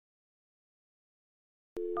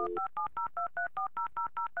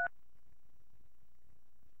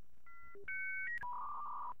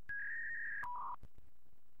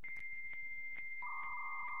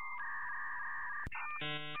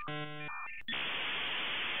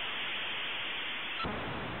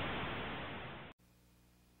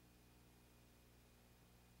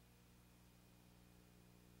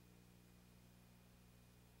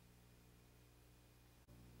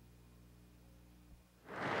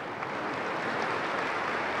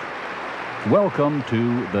Welcome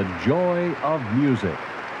to The Joy of Music,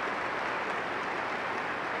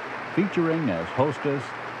 featuring as hostess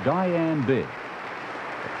Diane Bish,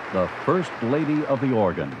 the First Lady of the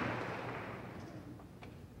Organ.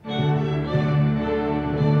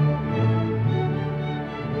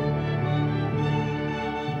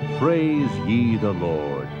 Praise ye the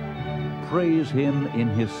Lord. Praise him in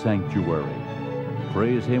his sanctuary.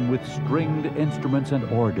 Praise him with stringed instruments and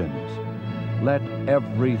organs. Let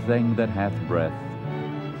everything that hath breath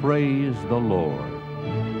praise the Lord.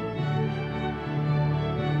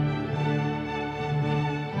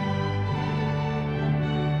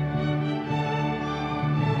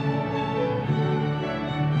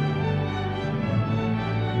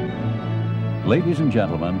 Ladies and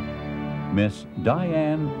gentlemen, Miss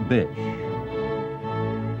Diane Bish.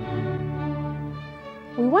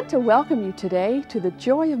 We want to welcome you today to the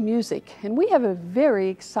Joy of Music, and we have a very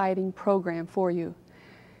exciting program for you.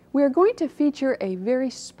 We are going to feature a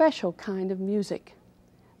very special kind of music,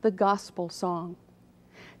 the gospel song.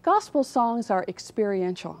 Gospel songs are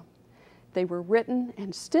experiential. They were written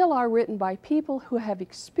and still are written by people who have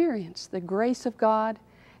experienced the grace of God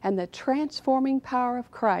and the transforming power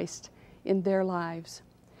of Christ in their lives.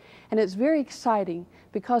 And it's very exciting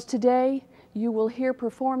because today you will hear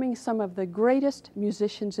performing some of the greatest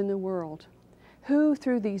musicians in the world, who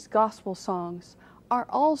through these gospel songs are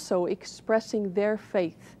also expressing their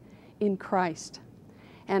faith in Christ.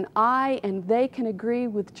 And I and they can agree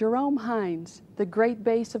with Jerome Hines, the great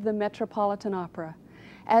bass of the Metropolitan Opera,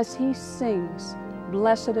 as he sings,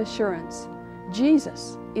 "Blessed Assurance,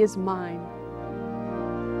 Jesus is mine."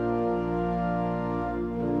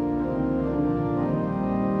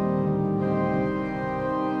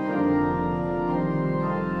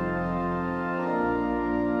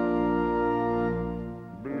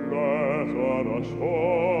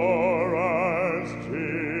 Assurance,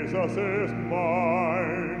 Jesus is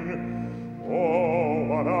mine. Oh,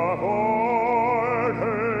 what a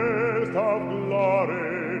foretaste of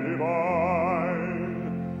glory divine,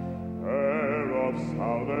 heir of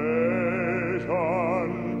salvation,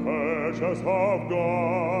 purchase of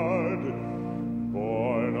God,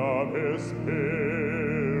 born of his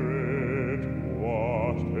Spirit,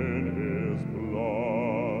 washed in his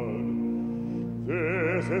blood.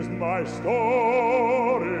 This is my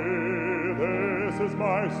story, this is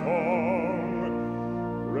my song,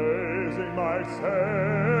 praising my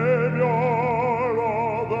Savior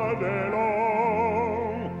all the day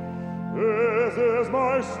long. This is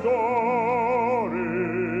my story,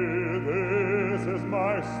 this is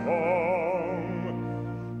my song,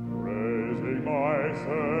 praising my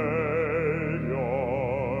Savior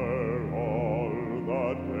all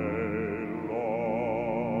the day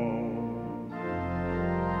long.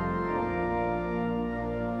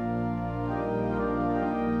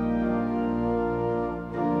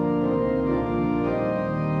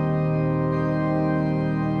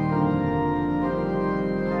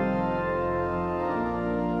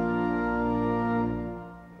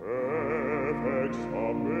 Perfect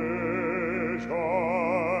submission,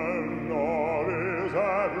 all is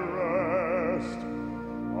at rest.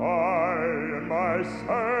 I in my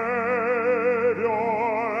Savior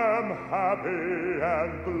am happy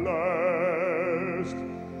and blessed,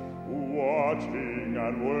 watching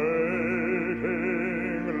and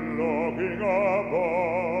waiting, looking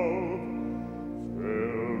above,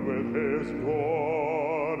 filled with his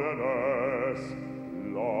goodness,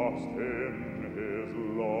 lost in his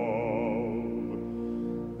love.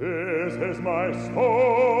 This is my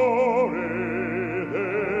story,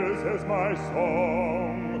 this is my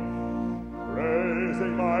song,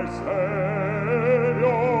 praising my Savior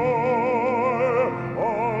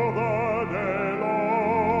all the day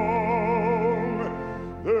long.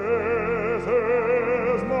 This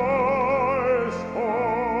is my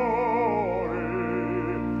story,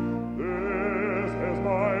 this is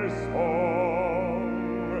my song,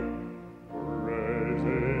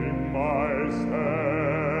 praising my Savior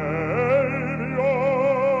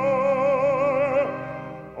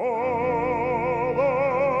all the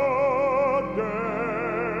day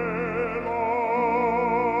long.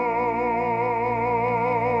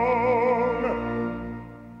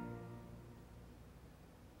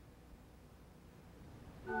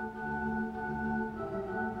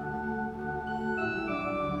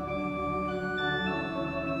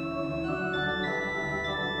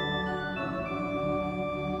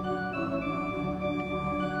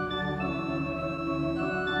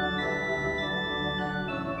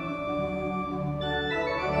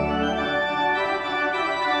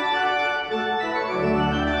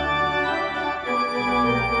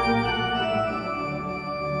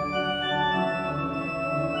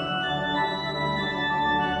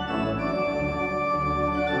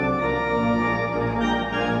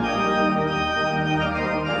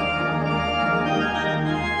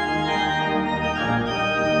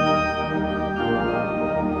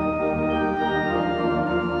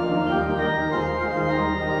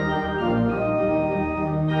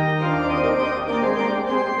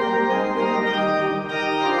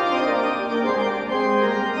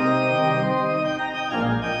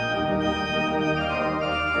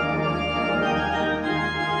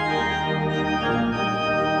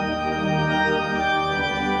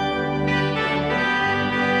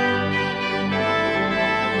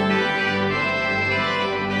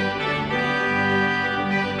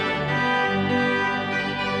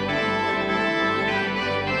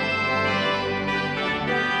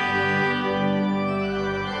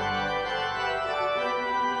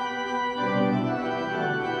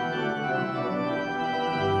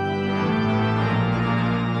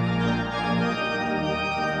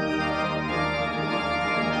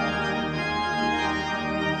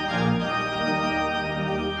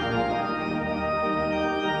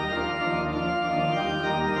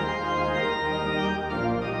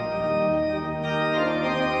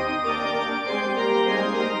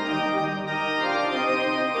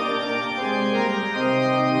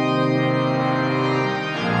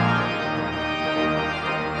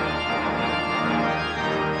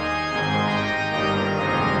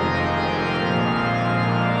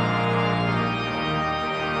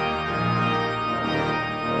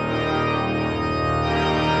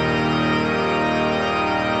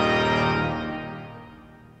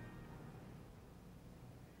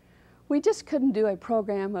 We just couldn't do a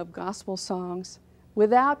program of gospel songs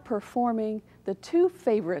without performing the two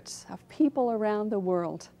favorites of people around the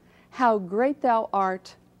world, How Great Thou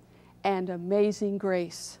Art and Amazing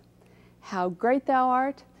Grace. How Great Thou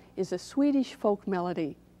Art is a Swedish folk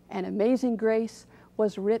melody, and Amazing Grace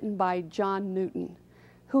was written by John Newton,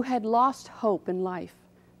 who had lost hope in life,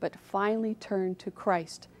 but finally turned to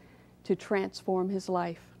Christ to transform his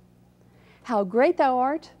life. How Great Thou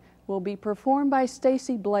Art will be performed by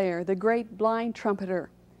Stacy Blair, the great blind trumpeter,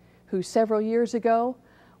 who several years ago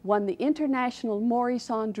won the International Maurice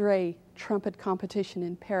Andre trumpet competition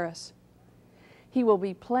in Paris. He will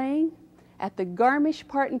be playing at the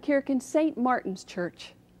Garmisch-Partenkirchen St. Martin's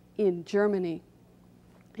Church in Germany.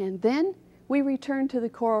 And then we return to the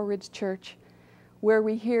Coral Ridge Church, where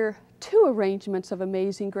we hear two arrangements of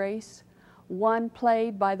Amazing Grace, one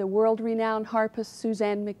played by the world-renowned harpist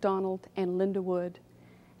Susann McDonald and Linda Wood.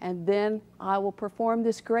 And then I will perform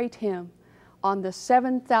this great hymn on the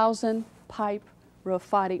 7,000 pipe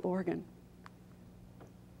Rafati organ.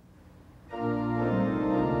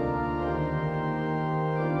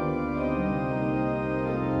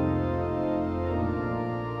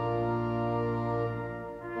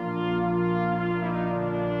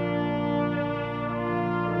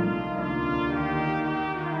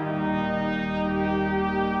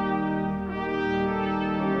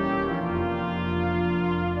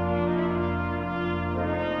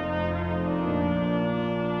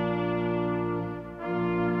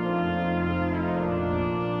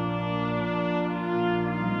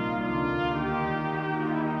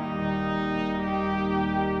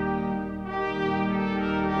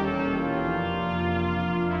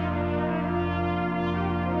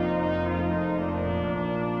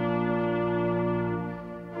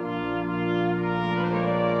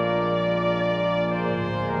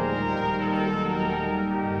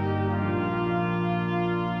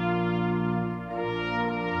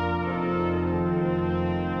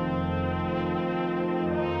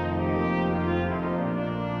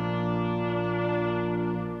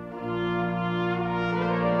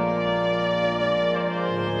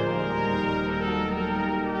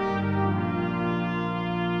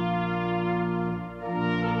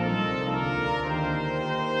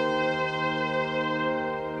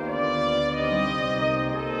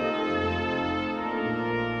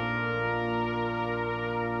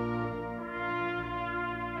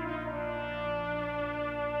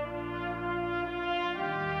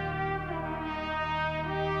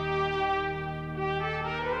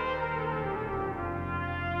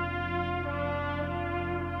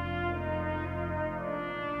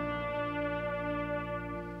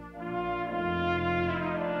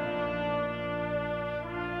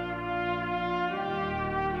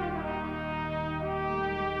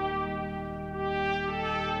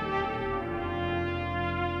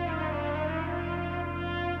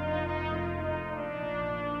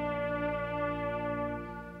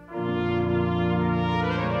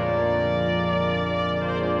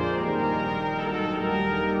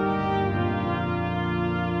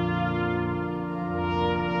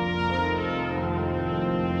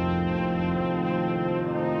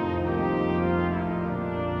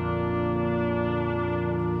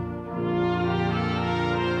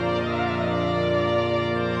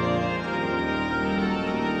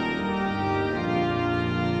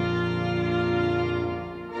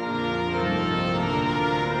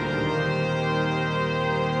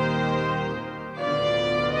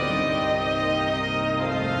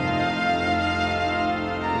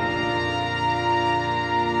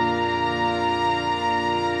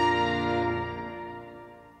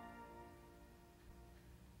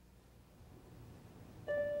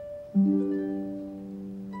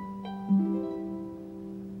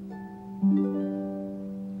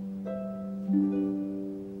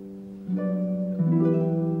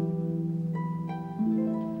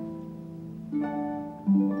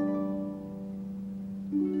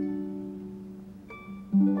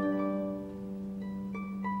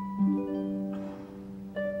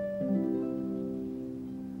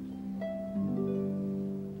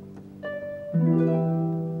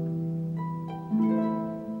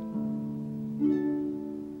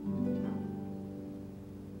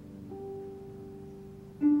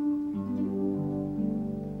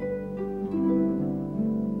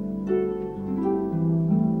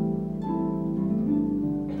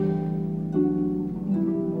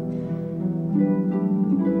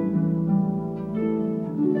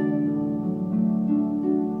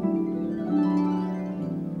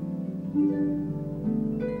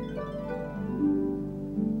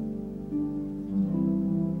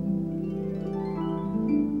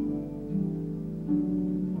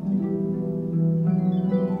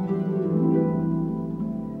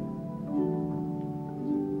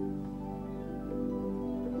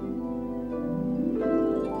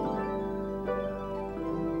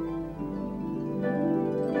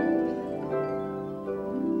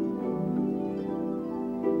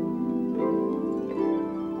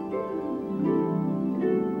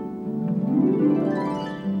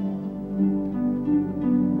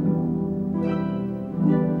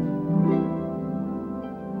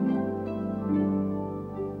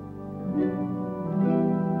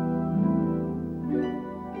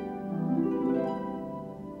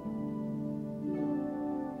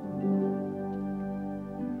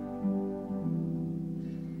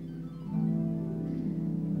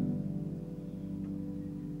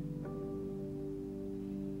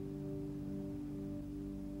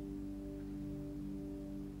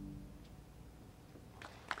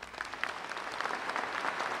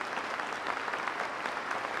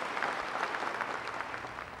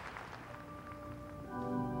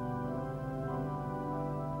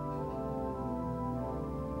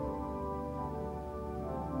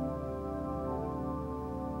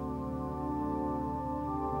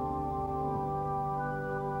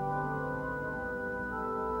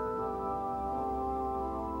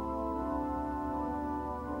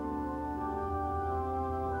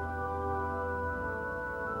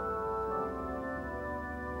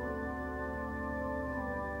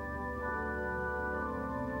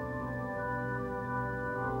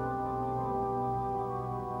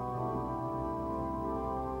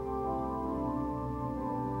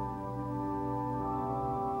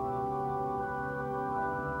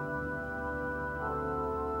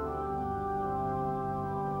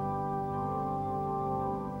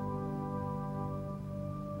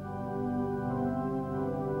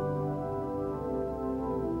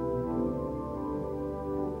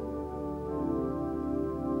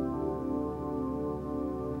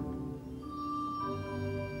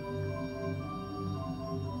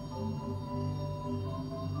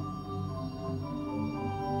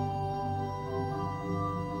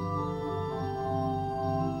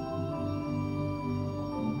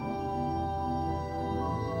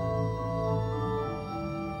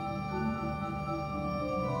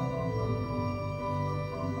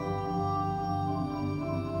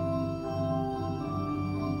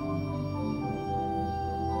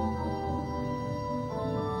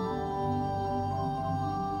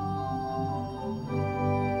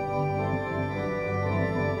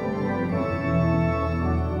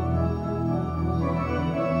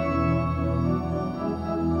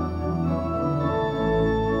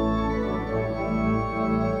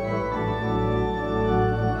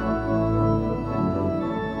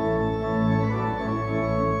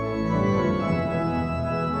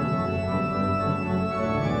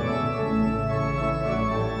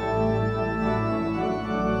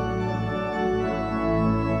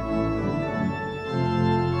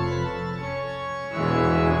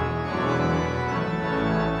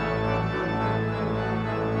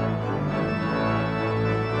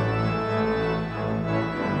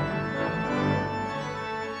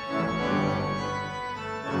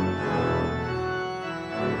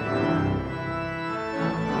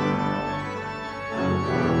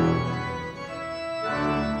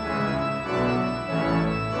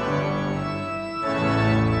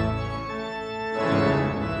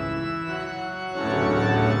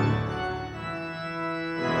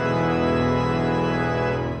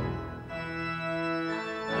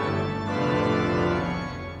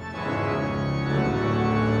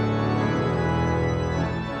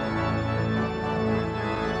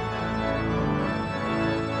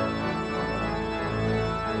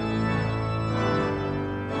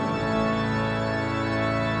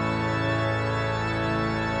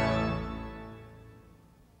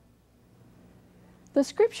 The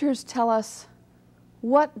Scriptures tell us,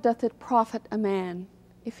 "What doth it profit a man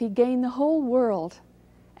if he gain the whole world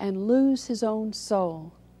and lose his own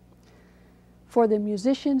soul?" For the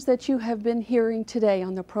musicians that you have been hearing today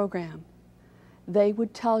on the program, they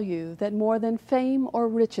would tell you that more than fame or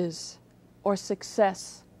riches or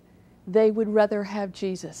success, they would rather have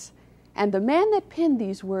Jesus. And the man that penned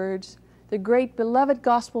these words, the great beloved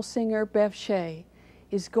gospel singer Bev Shea,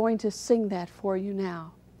 is going to sing that for you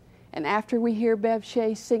now. And after we hear Bev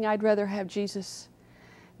Shea sing "I'd Rather Have Jesus,"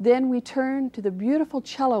 then we turn to the beautiful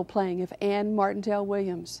cello playing of Anne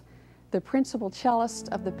Martindale-Williams, the principal cellist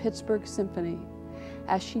of the Pittsburgh Symphony,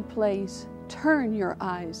 as she plays "Turn Your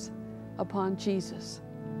Eyes Upon Jesus."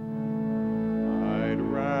 I'd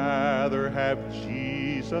rather have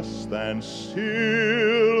Jesus than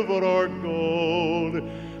silver or gold.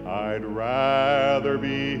 I'd rather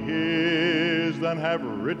be His than have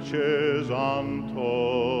riches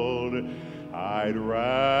untold. I'd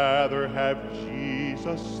rather have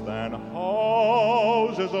Jesus than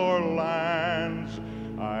houses or lands.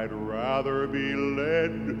 I'd rather be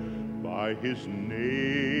led by His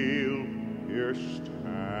nail-pierced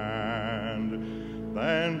hand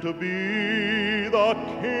than to be the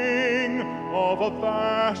king of a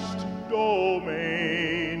vast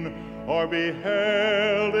domain, or be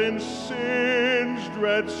held in sin's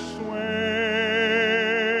dread sway.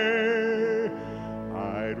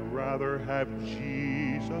 I'd rather have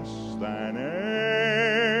Jesus than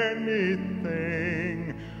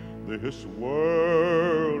anything this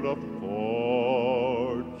world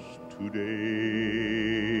affords today.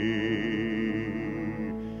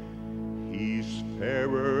 He's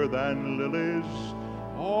fairer than lilies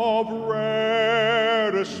of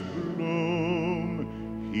rarest bloom.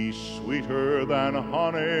 He's sweeter than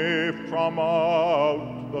honey from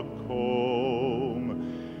out the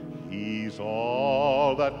comb. He's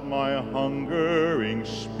all that my hungering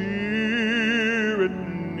spirit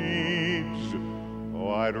needs.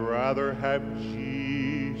 Oh, I'd rather have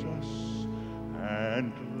Jesus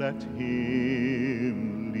and let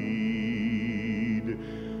Him lead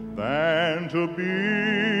than to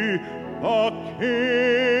be a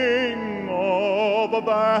king of a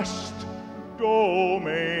vast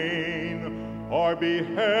domain, or be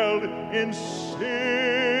held in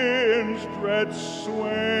sin's dread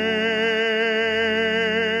sway.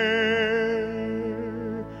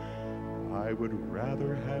 I would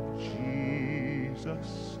rather have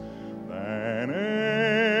Jesus than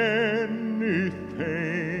anything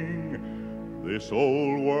this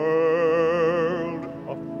old world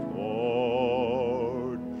affords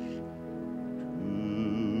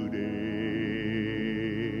today.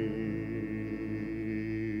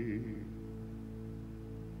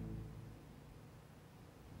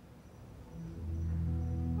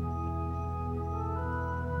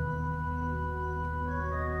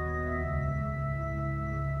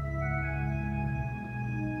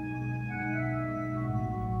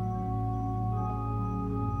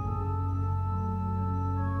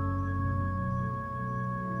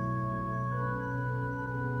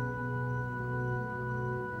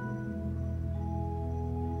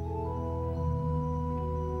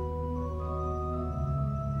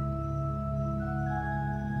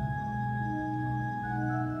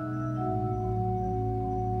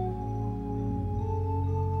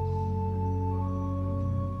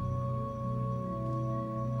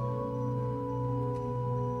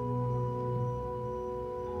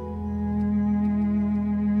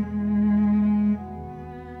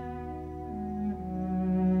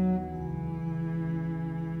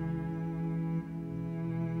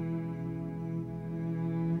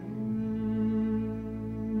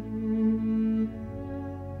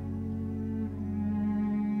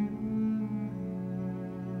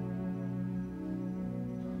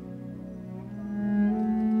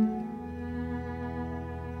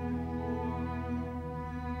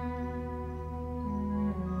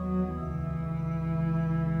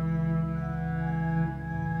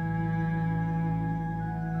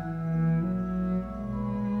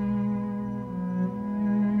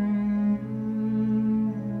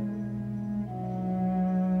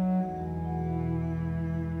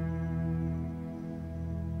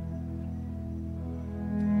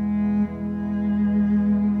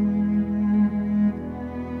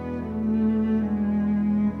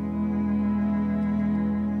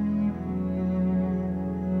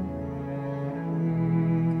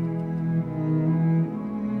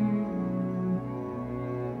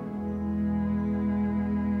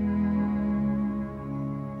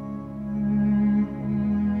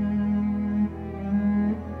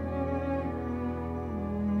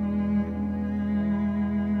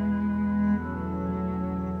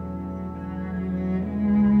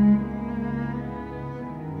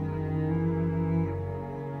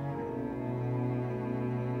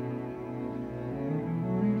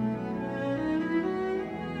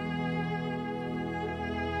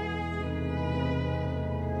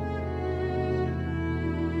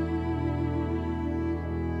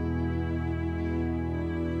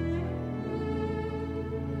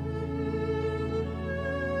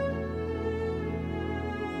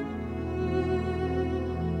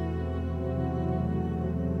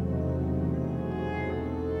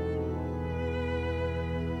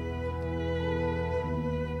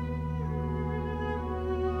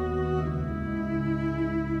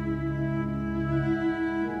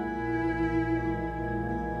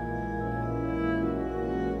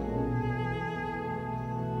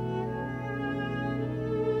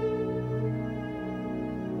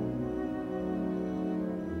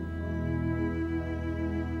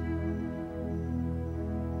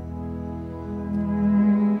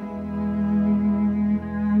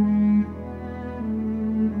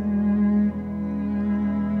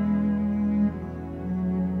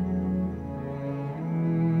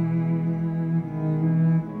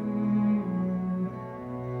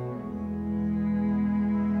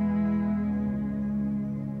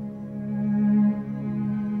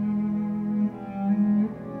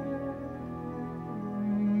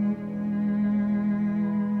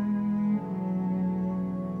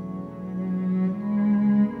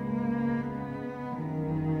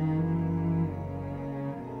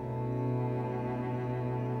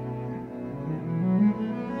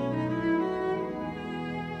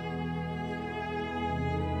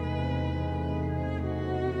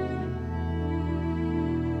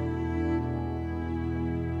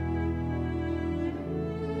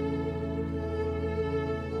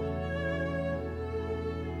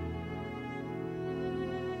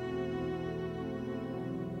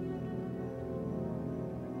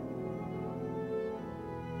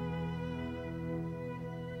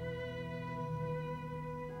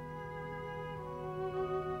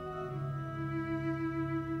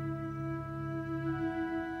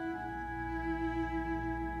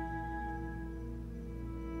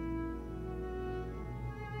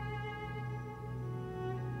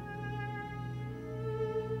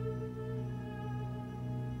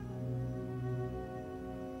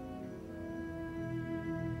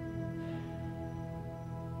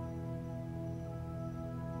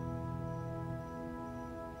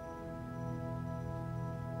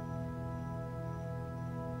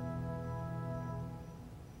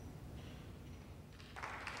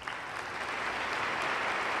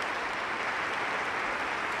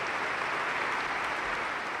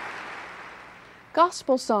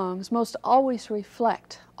 Gospel songs most always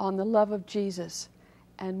reflect on the love of Jesus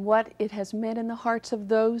and what it has meant in the hearts of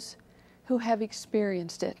those who have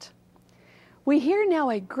experienced it. We hear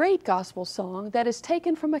now a great gospel song that is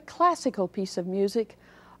taken from a classical piece of music,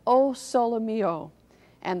 O Sole Mio,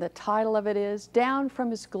 and the title of it is Down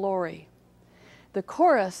from His Glory. The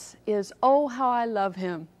chorus is, Oh, how I love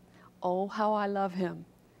Him, oh, how I love Him.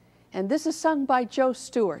 And this is sung by Joe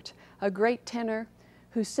Stuart, a great tenor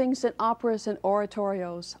who sings in operas and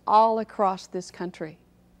oratorios all across this country.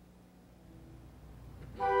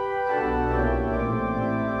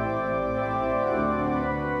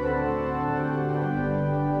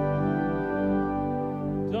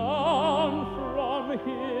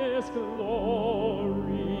 His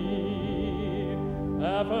glory,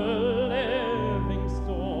 ever-living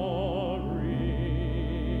story,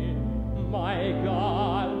 my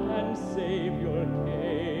God and Savior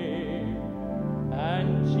came,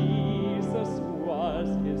 and Jesus was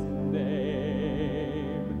His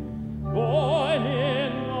name, born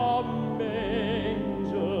in a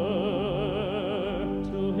manger,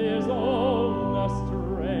 to His own a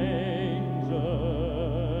stranger,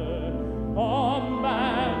 a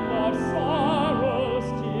man of sorrows,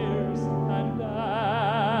 tears, and agony.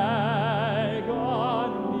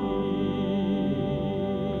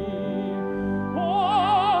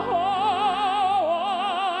 Oh, how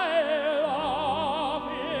I love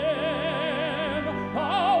Him,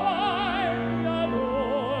 how I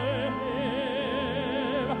adore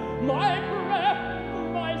Him, my breath,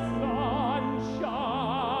 my sunshine,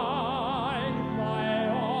 my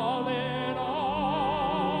all in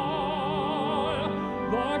all.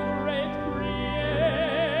 The great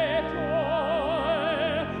Creator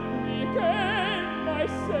became my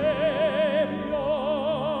Savior,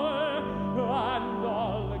 and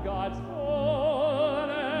all God's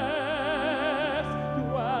fullness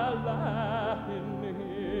dwelleth in Him.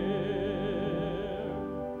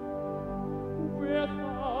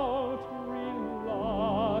 Without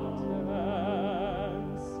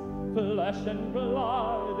reluctance, flesh and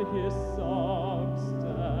blood His substance,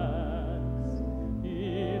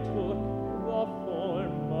 He took the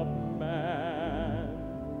form of man,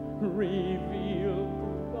 revealed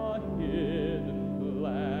the hidden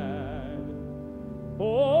plan.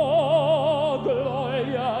 Oh,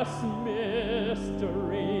 glorious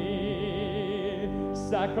mystery,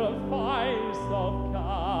 sacrifice of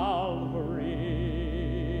Calvary,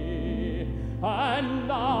 and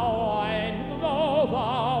now I know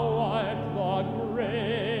Thou art the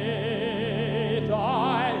great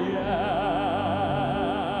I am.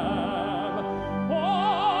 Oh, I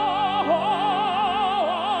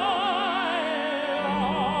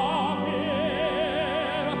love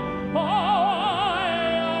Him, how I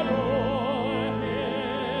adore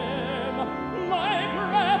Him, my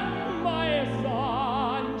breath, my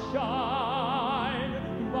sunshine,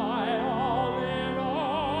 my all in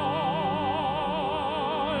all.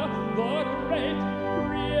 The great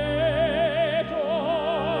Creator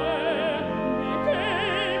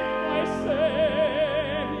became my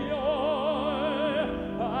Savior,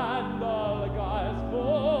 and all God's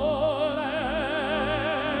fullness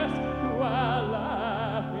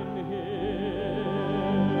dwelleth in Him.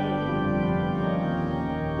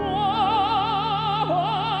 Oh, I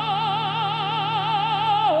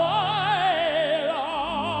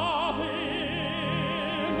love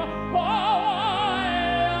Him, how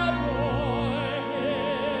I adore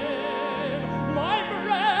Him, my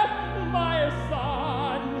breath, my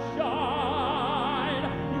sunshine,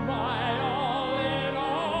 my all in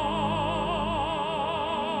all.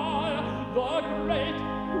 The great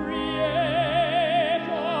Creator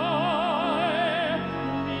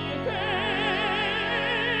became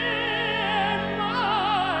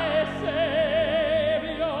my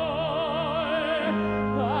Savior,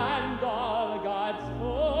 and all God's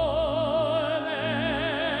fullness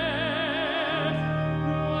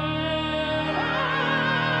dwelleth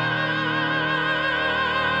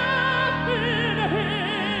in Him.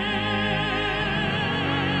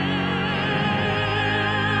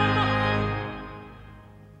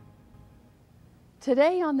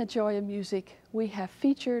 Today on The Joy of Music, we have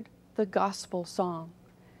featured the gospel song,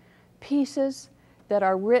 pieces that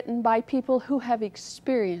are written by people who have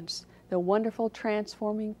experienced the wonderful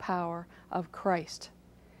transforming power of Christ,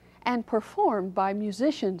 and performed by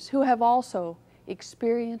musicians who have also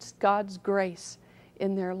experienced God's grace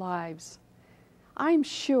in their lives. I'm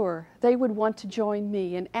sure they would want to join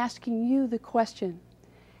me in asking you the question,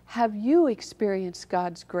 have you experienced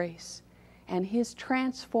God's grace and His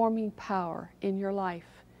transforming power in your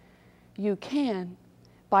life? You can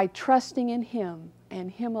by trusting in Him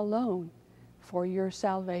and Him alone for your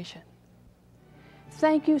salvation.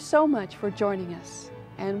 Thank you so much for joining us,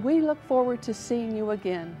 and we look forward to seeing you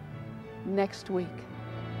again next week.